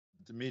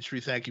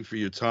Dmitry, thank you for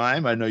your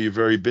time. I know you're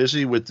very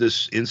busy with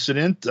this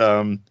incident.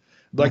 I'd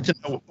like to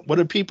know, what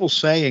are people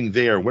saying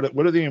there?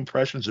 What are the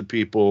impressions of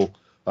people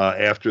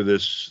after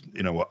this,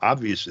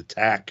 obvious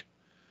attack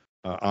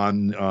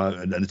on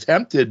an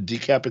attempted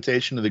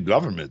decapitation of the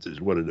government, is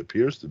what it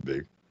appears to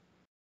be?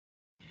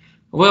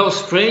 Well,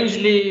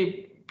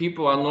 strangely,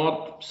 people are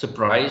not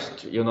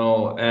surprised,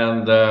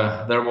 and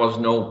there was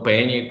no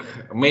panic.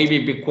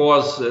 Maybe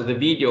because the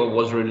video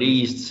was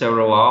released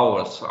several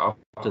hours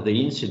after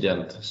the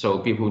incident, so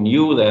people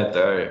knew that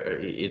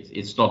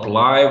it's not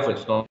live,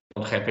 it's not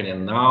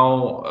happening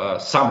now.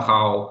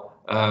 Somehow,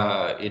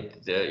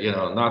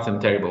 nothing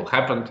terrible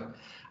happened.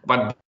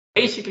 But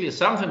basically,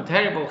 something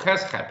terrible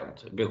has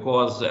happened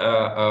because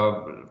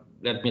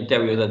let me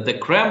tell you that the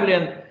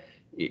Kremlin,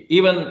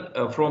 even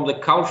from the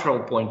cultural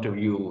point of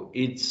view,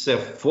 it's a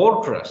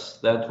fortress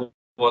that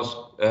was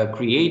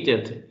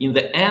created in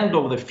the end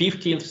of the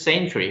 15th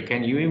century.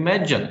 Can you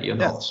imagine?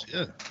 Yes,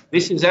 yeah.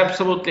 This is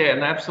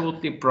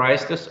absolutely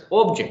priceless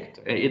object.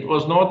 It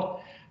was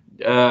not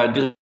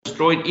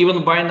destroyed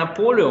even by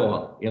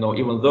Napoleon,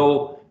 even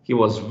though he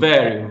was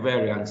very,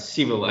 very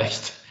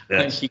uncivilized.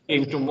 Yes. And he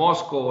came to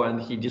Moscow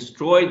and he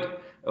destroyed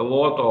a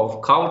lot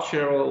of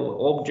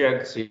cultural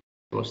objects. It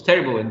was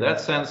terrible in that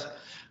sense.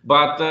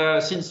 But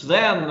since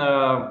then,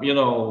 no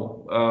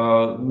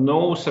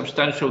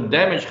substantial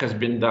damage has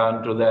been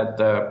done to that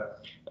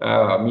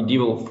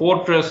medieval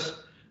fortress.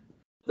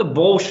 The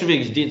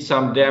Bolsheviks did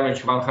some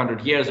damage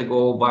 100 years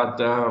ago,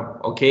 but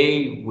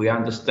okay, we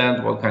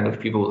understand what kind of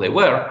people they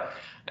were.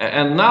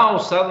 And now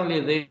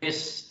suddenly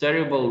this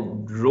terrible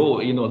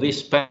drone,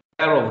 this pair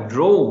of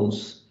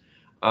drones,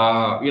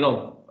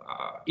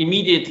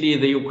 immediately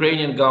the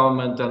Ukrainian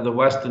government and the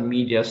Western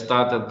media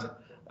started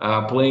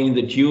playing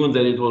the tune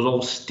that it was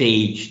all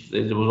staged,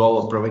 that it was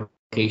all a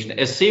provocation,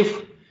 as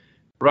if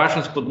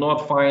Russians could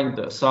not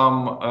find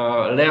some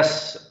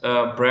less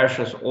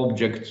precious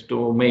objects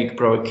to make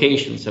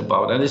provocations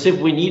about, and as if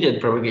we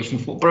needed provocation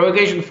for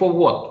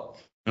what?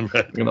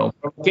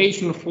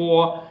 Provocation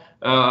for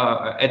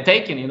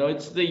attacking.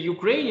 It's the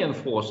Ukrainian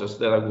forces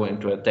that are going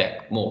to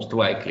attack most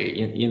likely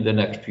in the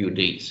next few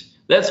days.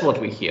 That's what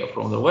we hear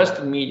from the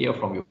Western media,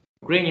 from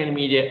Ukrainian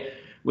media.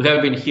 We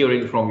have been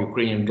hearing from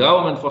Ukrainian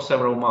government for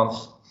several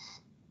months.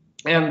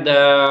 And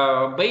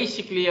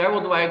basically, I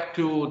would like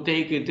to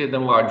take it in a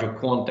larger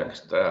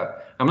context.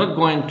 I'm not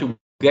going to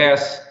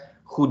guess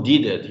who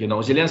did it,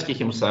 Zelensky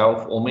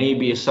himself, or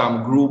maybe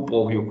some group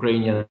of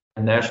Ukrainian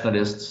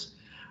nationalists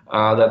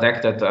that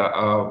acted,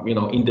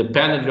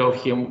 independently of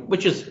him,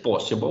 which is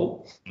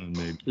possible.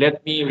 Maybe.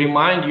 Let me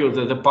remind you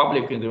that the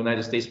public in the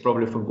United States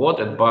probably forgot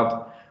it,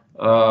 but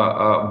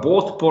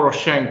both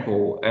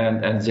Poroshenko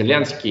and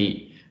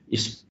Zelensky,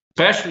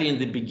 especially in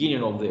the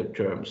beginning of their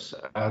terms,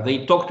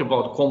 they talked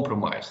about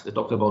compromise. They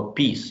talked about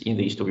peace in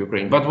the east of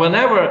Ukraine. But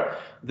whenever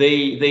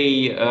they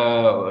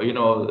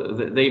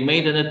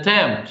made an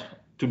attempt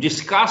to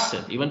discuss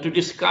it, even to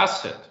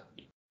discuss it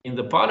in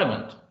the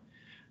parliament,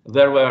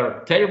 there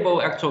were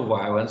terrible acts of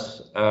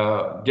violence,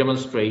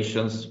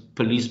 demonstrations,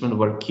 policemen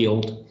were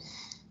killed.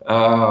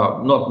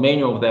 Not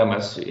many of them,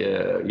 as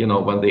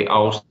when they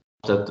ousted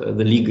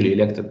the legally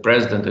elected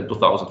president in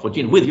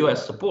 2014, with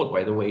US support,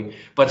 by the way.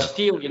 But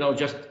still,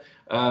 just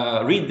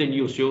read the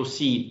news, you'll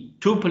see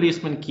 2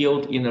 policemen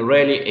killed in a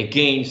rally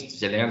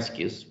against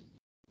Zelensky's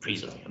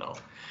prison,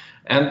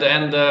 And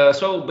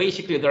so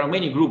basically there are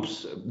many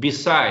groups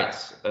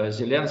besides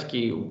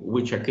Zelensky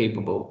which are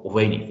capable of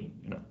anything,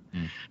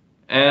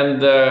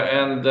 And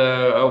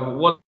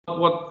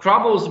what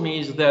troubles me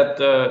is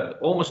that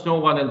almost no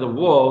one in the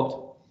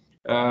world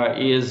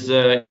is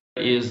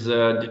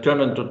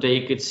determined to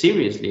take it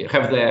seriously,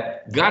 have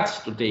the guts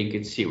to take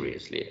it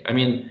seriously. I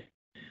mean,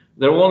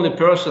 the only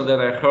person that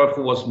I heard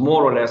who was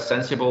more or less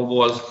sensible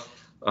was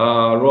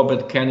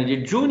Robert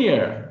Kennedy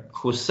Jr.,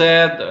 who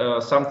said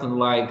something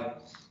like,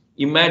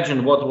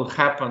 imagine what would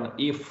happen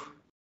if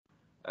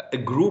a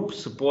group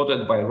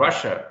supported by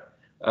Russia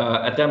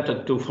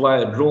attempted to fly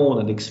a drone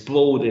and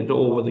explode it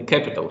over the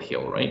Capitol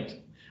Hill,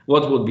 right?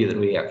 What would be the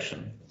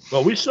reaction?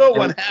 Well, we saw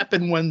what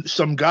happened when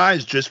some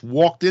guys just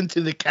walked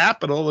into the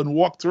Capitol and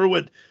walked through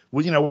it,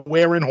 with,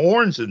 wearing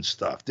horns and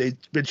stuff. They've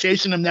been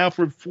chasing them now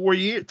for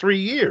 3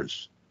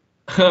 years.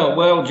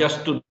 Well,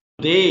 just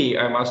today,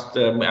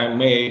 I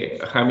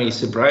may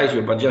surprise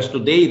you, but just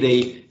today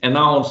they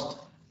announced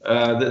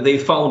that they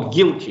found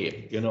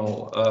guilty,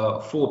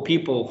 4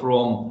 people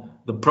from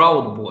the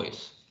Proud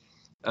Boys,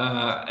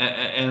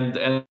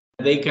 and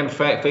they can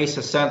face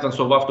a sentence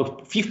of up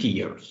to 50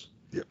 years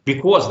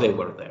because they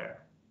were there.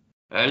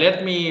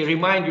 Let me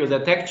remind you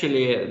that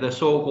actually the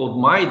so-called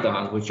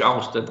Maidan, which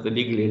ousted the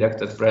legally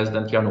elected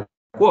president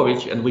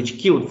Yanukovych and which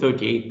killed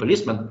 38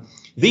 policemen,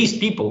 these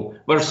people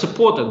were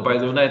supported by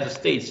the United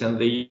States and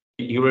the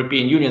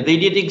European Union. They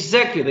did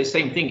exactly the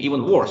same thing,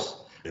 even worse,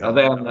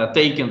 than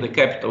taking the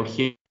Capitol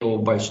Hill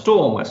by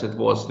storm, as it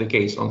was the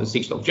case on the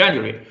 6th of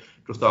January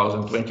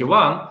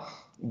 2021.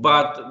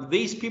 But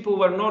these people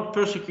were not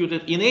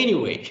persecuted in any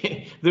way.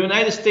 The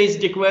United States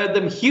declared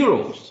them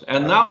heroes,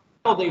 and now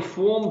they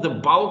form the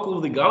bulk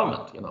of the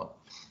government,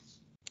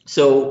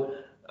 So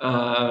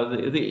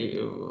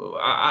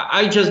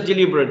I just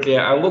deliberately,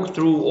 I looked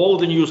through all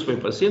the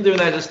newspapers in the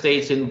United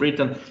States, in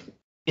Britain.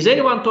 Is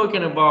anyone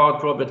talking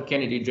about Robert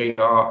Kennedy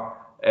Jr.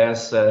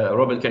 as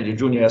Robert Kennedy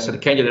Jr. as a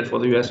candidate for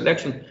the U.S.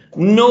 election?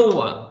 No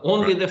one.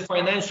 Only the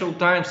Financial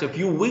Times a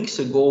few weeks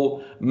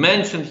ago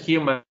mentioned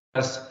him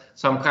as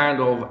some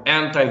kind of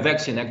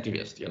anti-vaccine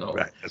activist,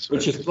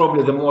 which is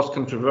probably the most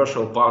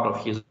controversial part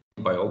of his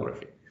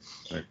biography.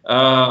 Right.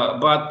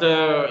 But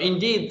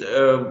indeed,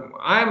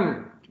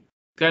 I'm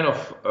kind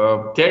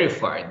of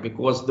terrified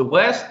because the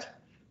West,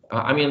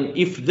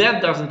 if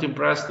that doesn't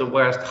impress the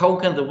West, how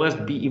can the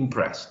West be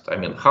impressed?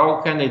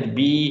 How can it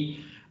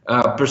be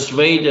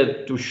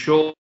persuaded to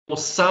show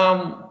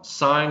some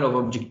sign of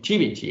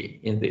objectivity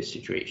in this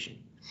situation?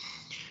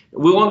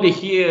 We only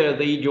hear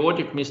the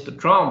idiotic Mr.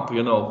 Trump,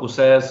 who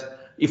says,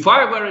 if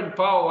I were in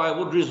power, I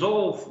would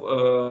resolve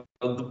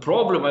the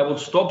problem, I would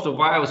stop the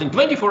virus in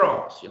 24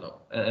 hours,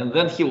 And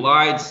then he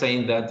lied,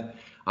 saying that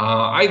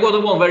I got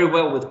along very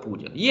well with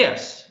Putin.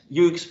 Yes,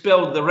 you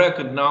expelled the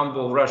record number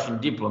of Russian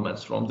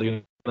diplomats from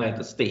the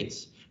United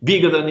States,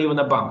 bigger than even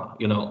Obama,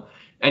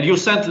 And you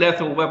sent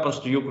lethal weapons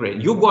to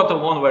Ukraine. You got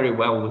along very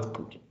well with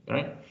Putin,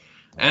 right?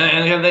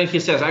 And then he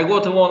says, I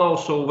got along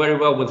also very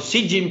well with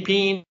Xi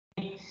Jinping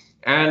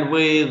and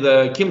with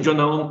Kim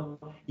Jong-un.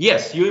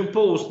 Yes, you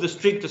imposed the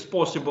strictest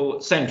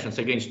possible sanctions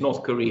against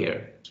North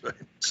Korea,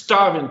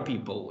 starving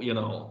people,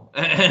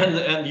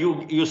 and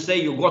you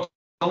say you got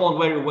along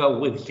very well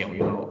with him,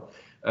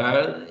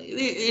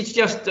 It's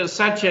just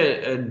such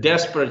a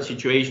desperate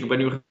situation when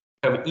you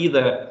have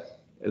either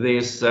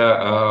this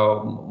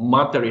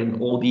muttering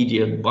old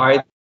idiot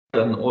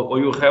Biden or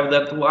you have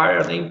that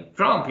liar named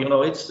Trump,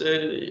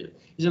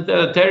 isn't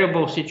that a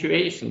terrible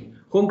situation?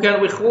 Whom can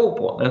we hope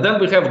on? And then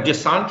we have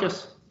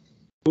DeSantis,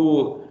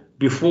 who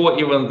before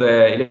even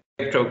the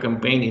electoral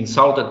campaign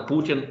insulted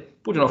Putin.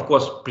 Putin, of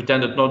course,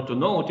 pretended not to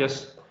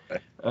notice.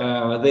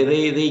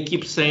 They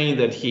keep saying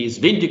that he is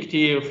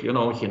vindictive,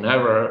 he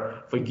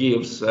never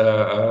forgives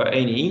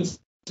any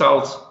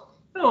insults.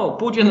 No,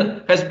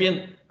 Putin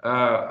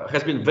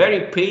has been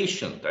very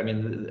patient.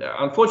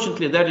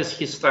 Unfortunately, that is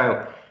his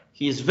style.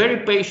 He is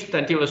very patient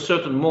until a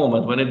certain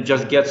moment when it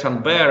just gets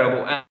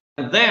unbearable,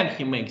 and then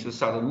he makes a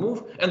sudden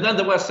move, and then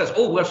the West says,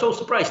 "Oh, we're so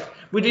surprised.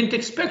 We didn't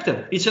expect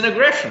it. It's an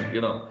aggression,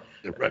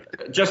 Right.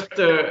 Just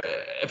a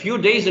few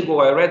days ago,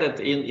 I read it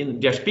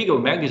in Der Spiegel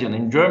magazine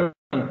in German.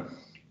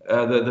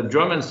 The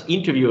Germans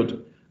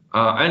interviewed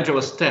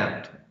Angela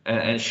Stent,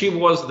 and she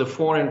was the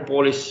foreign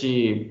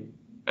policy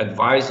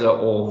advisor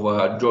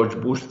of George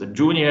Bush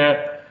Jr.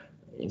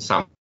 in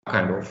some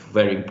kind of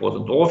very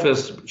important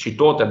office. She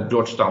taught at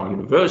Georgetown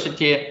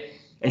University,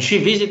 and she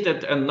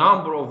visited a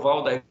number of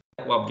Valdai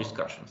Club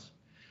discussions.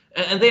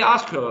 And they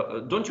asked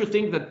her, don't you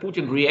think that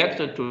Putin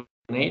reacted to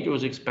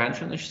NATO's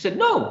expansion? And she said,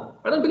 no,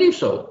 I don't believe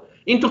so.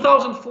 In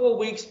 2004,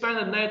 we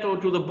expanded NATO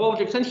to the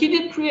Baltics, and he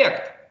didn't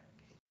react.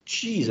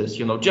 Jesus,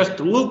 just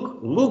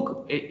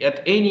look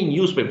at any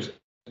newspapers,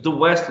 the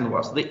Western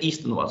ones, the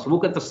Eastern ones.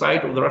 Look at the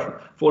site of the Russian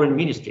Foreign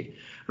Ministry.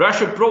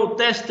 Russia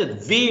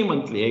protested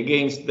vehemently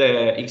against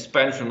the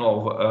expansion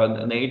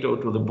of NATO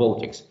to the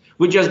Baltics.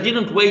 We just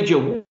didn't wage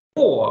a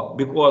war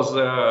because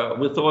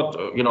we thought,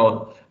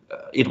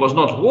 it was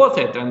not worth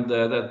it, and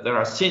that there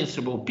are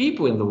sensible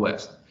people in the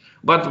West.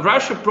 But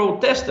Russia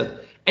protested,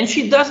 and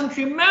she doesn't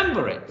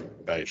remember it.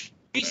 Right.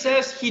 He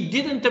says he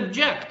didn't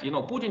object.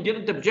 Putin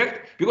didn't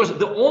object because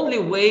the only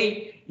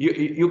way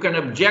you can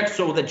object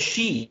so that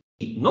she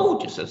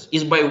notices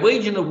is by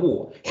waging a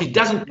war. She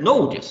doesn't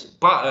notice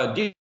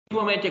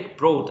diplomatic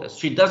protests.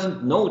 She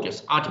doesn't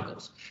notice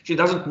articles. She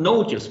doesn't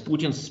notice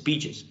Putin's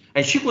speeches.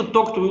 And she could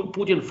talk to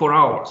Putin for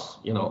hours.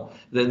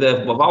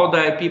 The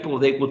Valdai people,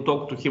 they could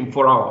talk to him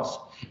for hours.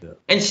 Yeah.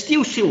 And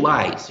still she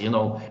lies,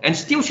 and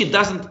still she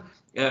doesn't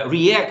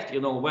react,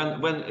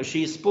 when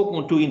she is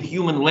spoken to in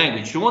human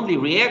language. She only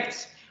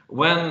reacts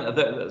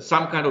when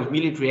some kind of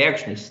military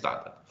action is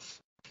started.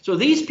 So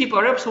these people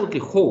are absolutely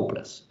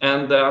hopeless.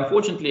 And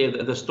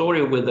unfortunately, the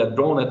story with the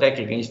drone attack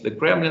against the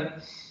Kremlin,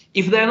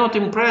 if they're not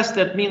impressed,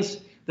 that means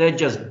they're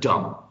just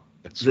dumb.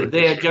 Right.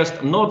 They are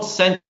just not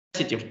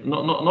sensitive.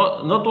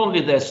 Not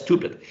only they're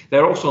stupid,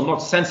 they're also not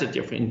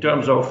sensitive in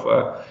terms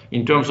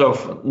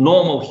of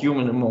normal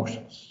human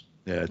emotions.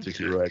 Yeah, I think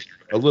you're right.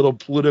 A little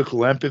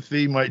political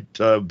empathy might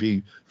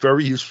be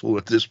very useful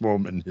at this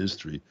moment in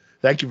history.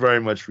 Thank you very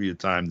much for your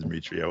time,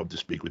 Dmitry. I hope to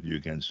speak with you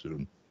again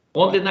soon.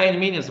 Only 9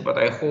 minutes, but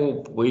I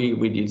hope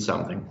we did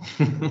something.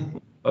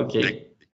 Okay.